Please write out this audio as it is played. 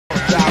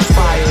got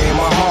fire in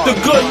my heart. The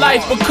good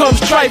life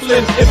becomes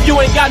trifling if you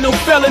ain't got no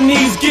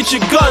felonies. Get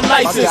your gun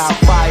license. I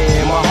got fire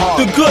in my heart.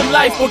 The good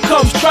life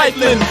becomes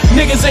trifling.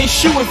 Niggas ain't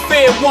shooting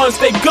fair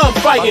once they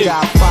gunfighting.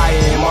 I got fire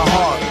in my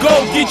heart. Go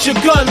get your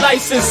gun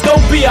license.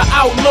 Don't be an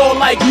outlaw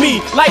like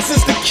me.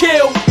 License to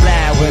kill.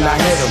 Loud when I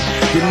hit him.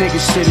 The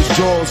niggas shit his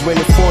jaws when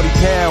the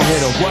 40-pound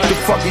hit him. What the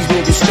fuck these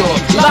niggas talk?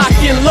 Lock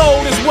and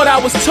load is what I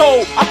was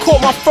told. I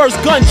caught my first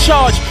gun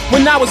charge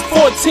when I was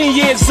 14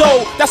 years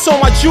old. That's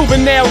on my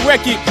juvenile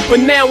record, but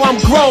now I'm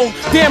grown.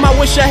 Damn, I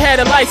wish I had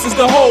a license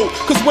to hold.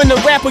 Cause when the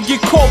rapper get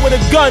caught with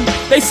a gun,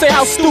 they say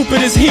how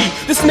stupid is he.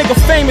 This nigga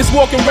famous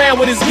walking around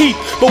with his heat.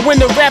 But when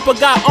the rapper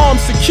got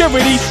armed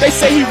security, they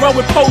say he run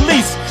with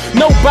police.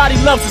 Nobody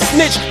loves a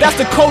snitch, that's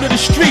the code of the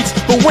streets.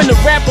 But when the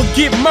rapper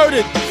get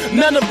murdered,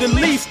 none of the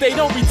least, they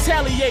don't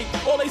retaliate.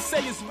 All they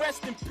say is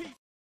rest in peace.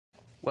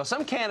 Well,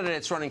 some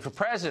candidates running for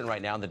president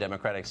right now on the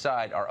Democratic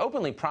side are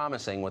openly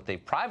promising what they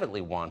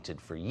privately wanted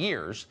for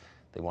years.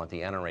 They want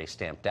the NRA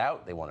stamped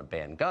out. They want to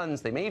ban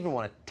guns. They may even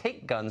want to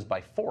take guns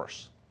by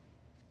force.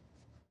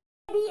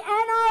 The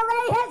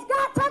NRA has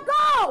got to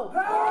go! The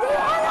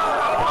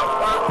NRA has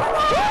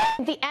got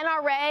to go! The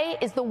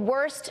NRA is the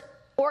worst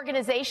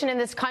organization in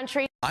this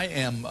country. I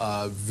am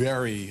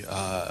very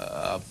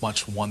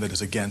much one that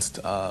is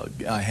against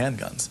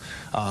handguns.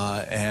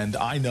 And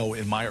I know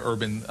in my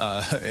urban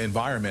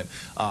environment,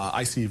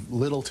 I see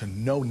little to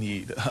no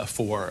need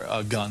for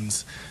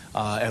guns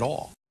at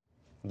all.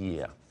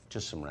 Yeah,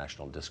 just some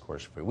rational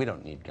discourse for you. We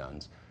don't need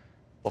guns.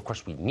 Well, of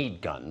course, we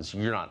need guns.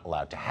 You're not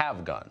allowed to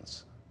have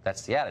guns.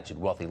 That's the attitude.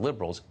 Wealthy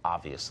liberals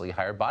obviously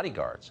hire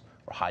bodyguards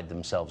or hide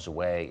themselves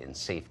away in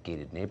safe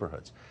gated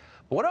neighborhoods.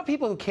 But what about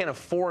people who can't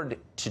afford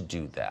to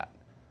do that?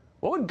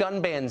 What would gun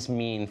bans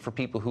mean for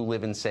people who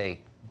live in, say,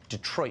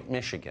 Detroit,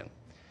 Michigan?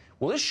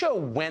 Well, this show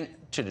went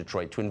to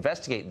Detroit to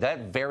investigate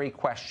that very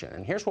question,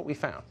 and here's what we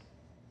found.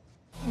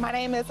 My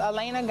name is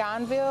Elena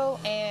Gonville,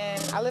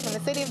 and I live in the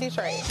city of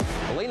Detroit.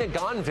 Elena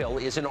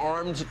Gonville is an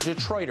armed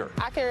Detroiter.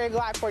 I carry a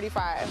Glock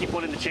 45. Keep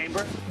one in the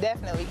chamber?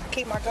 Definitely.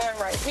 Keep my gun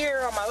right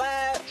here on my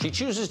lap. She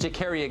chooses to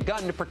carry a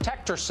gun to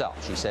protect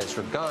herself. She says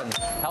her gun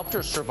helped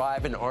her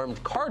survive an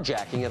armed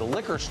carjacking at a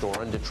liquor store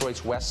on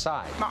Detroit's west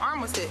side. My arm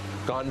was hit.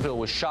 Gonville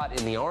was shot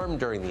in the arm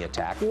during the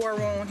attack. War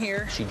wound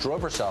here. She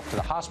drove herself to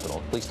the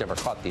hospital. Police never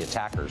caught the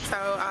attackers.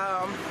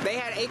 So they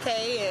had AK,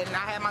 and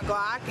I had my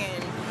Glock,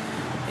 and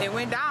it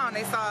went down.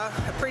 They saw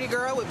a pretty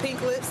girl with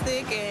pink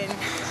lipstick, and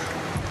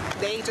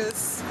they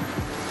just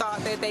thought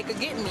that they could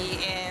get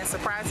me. And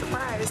surprise,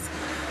 surprise,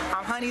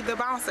 I'm Honey the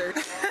Bouncer.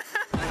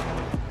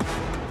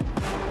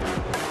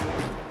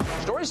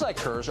 Stories like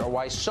hers are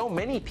why so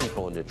many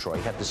people in Detroit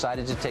have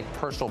decided to take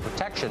personal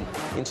protection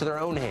into their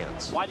own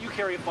hands. Why do you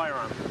carry a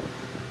firearm?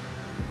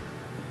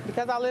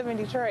 Because I live in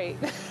Detroit.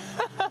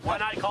 Why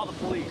not call the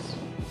police?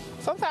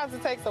 Sometimes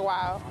it takes a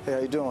while. Hey, how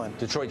you doing?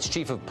 Detroit's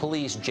chief of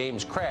police,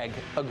 James Craig,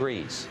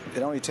 agrees.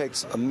 It only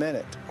takes a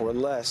minute or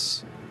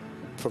less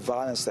for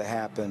violence to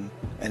happen,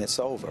 and it's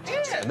over.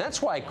 And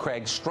that's why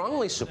Craig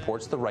strongly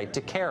supports the right to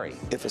carry.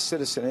 If a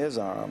citizen is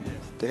armed,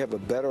 they have a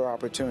better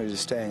opportunity of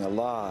staying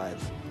alive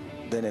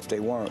than if they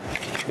weren't.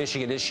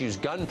 Michigan issues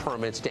gun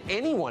permits to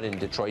anyone in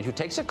Detroit who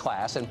takes a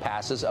class and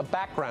passes a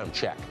background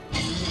check.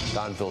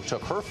 Gonville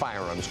took her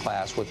firearms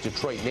class with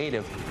Detroit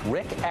native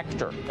Rick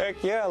Ector.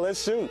 Heck yeah,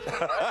 let's shoot.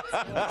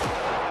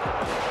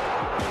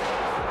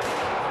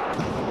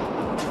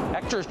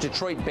 Ector's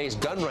Detroit-based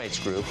gun rights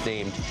group,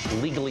 named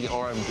Legally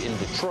Armed in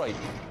Detroit,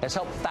 has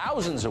helped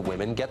thousands of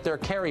women get their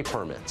carry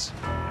permits.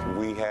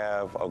 We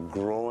have a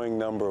growing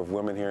number of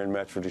women here in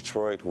Metro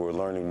Detroit who are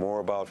learning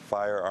more about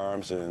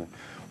firearms and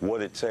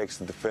what it takes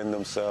to defend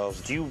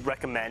themselves. Do you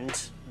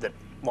recommend that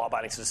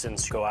law-abiding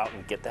citizens go out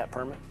and get that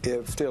permit?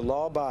 If they're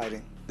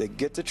law-abiding, they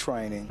get the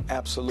training,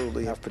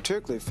 absolutely. I've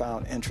particularly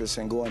found interest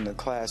in going to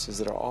classes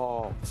that are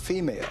all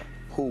female,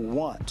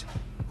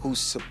 who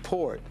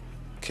support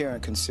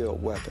carrying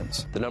concealed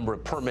weapons. The number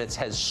of permits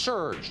has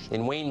surged.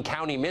 In Wayne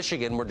County,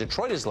 Michigan, where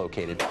Detroit is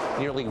located,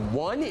 nearly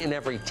 1 in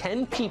every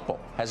 10 people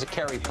has a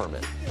carry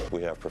permit.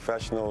 We have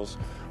professionals,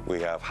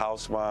 we have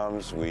house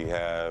moms, we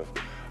have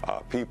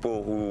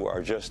people who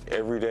are just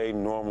everyday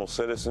normal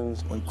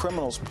citizens. When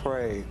criminals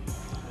prey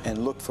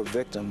and look for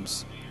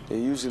victims, they're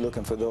usually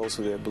looking for those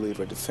who they believe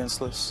are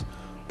defenseless.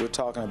 We're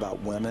talking about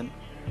women.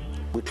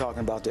 We're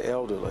talking about the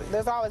elderly.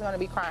 There's always going to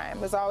be crime.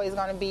 There's always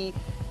going to be,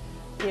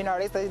 you know,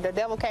 they say the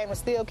devil came to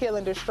steal, kill,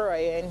 and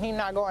destroy, and he's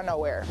not going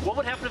nowhere. What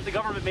would happen if the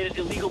government made it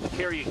illegal to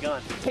carry a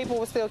gun? People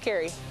would still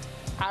carry.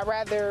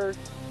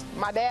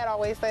 My dad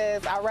always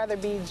says, I'd rather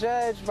be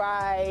judged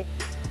by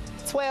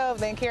 12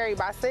 than carried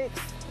by 6.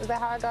 Is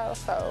that how it goes?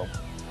 So,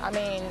 I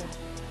mean,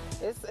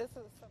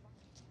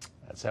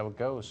 That's how it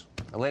goes.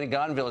 Elena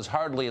Gonville is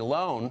hardly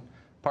alone.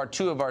 Part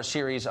 2 of our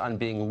series on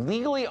being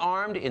legally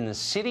armed in the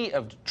city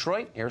of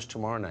Detroit airs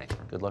tomorrow night.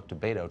 Good luck to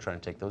Beto trying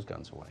to take those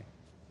guns away.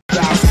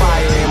 Got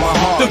fire in my my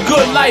heart. The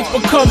good life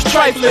becomes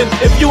trifling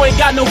if you ain't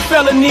got no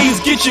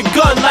felonies. Get your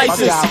gun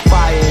license. I got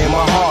fire in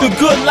my heart. The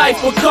good life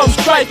becomes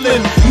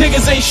trifling.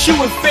 Niggas ain't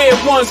shooting fair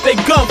ones, they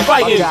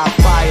gunfighting. I got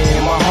fire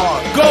in my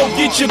heart. Go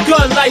get your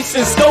gun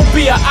license. Don't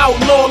be an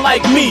outlaw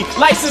like me.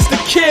 License to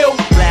kill.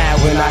 Glad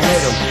when I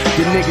hit him.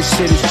 The nigga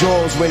shit his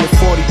jaws when the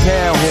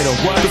 40-pound hit him.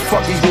 What the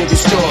fuck these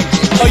niggas talk?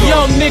 A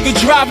young nigga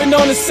driving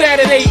on a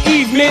Saturday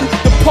evening.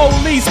 The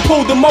police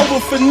pulled him over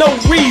for no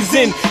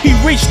reason. He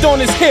reached on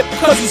his hip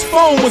cause his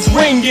phone was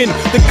ringing.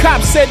 The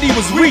cop said he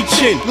was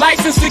reaching.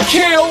 License to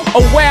kill.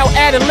 A wild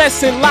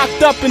adolescent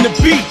locked up in the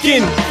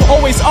Beacon.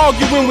 Always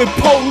arguing with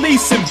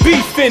police and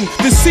beefing.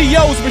 The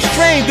COs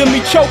restrained him,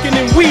 he choking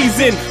and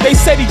wheezing. They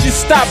said he just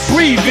stopped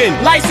breathing.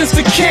 License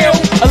to kill.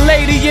 A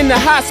lady in the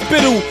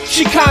hospital,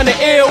 she kinda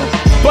ill,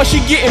 but she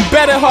getting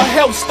better, her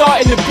health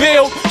starting to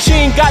build. She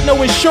ain't got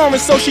no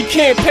insurance, so she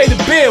can't pay the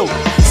bill.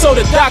 So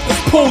the doctors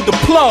pulled the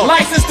plug.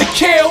 License to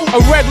kill. A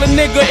regular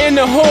nigga in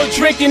the hood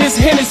drinking his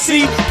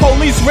Hennessy.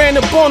 Police ran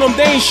up on him,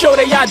 they ain't show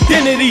their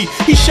identity.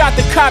 He shot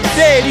the cop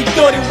dead, he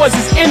thought it was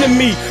his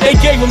enemy. They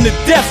gave him the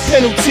death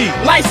penalty.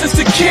 License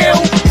to kill.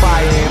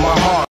 Fire in my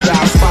heart.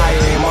 Got fire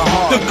in my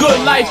heart. The good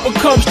life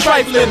becomes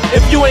trifling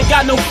if you ain't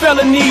got no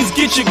felonies.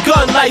 Get your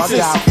gun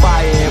license. I got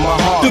fire in my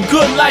heart. The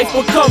good life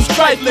becomes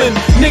trifling.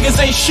 Niggas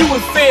ain't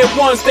shooting fair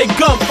ones, they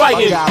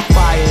gunfighting. I got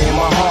fire in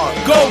my heart.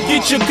 Go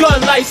get your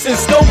gun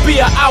license. Don't be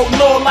an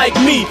outlaw like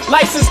me.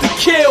 License to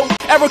kill.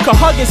 Erica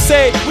Huggins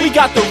said we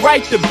got the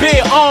right to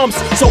bear arms.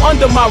 So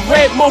under my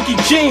red monkey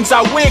jeans,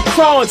 I wear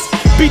crons.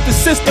 Beat the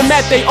system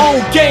at their own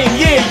game,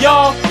 yeah,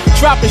 y'all.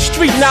 Dropping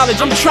street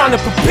knowledge, I'm trying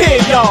to prepare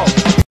y'all.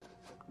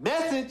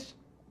 Message.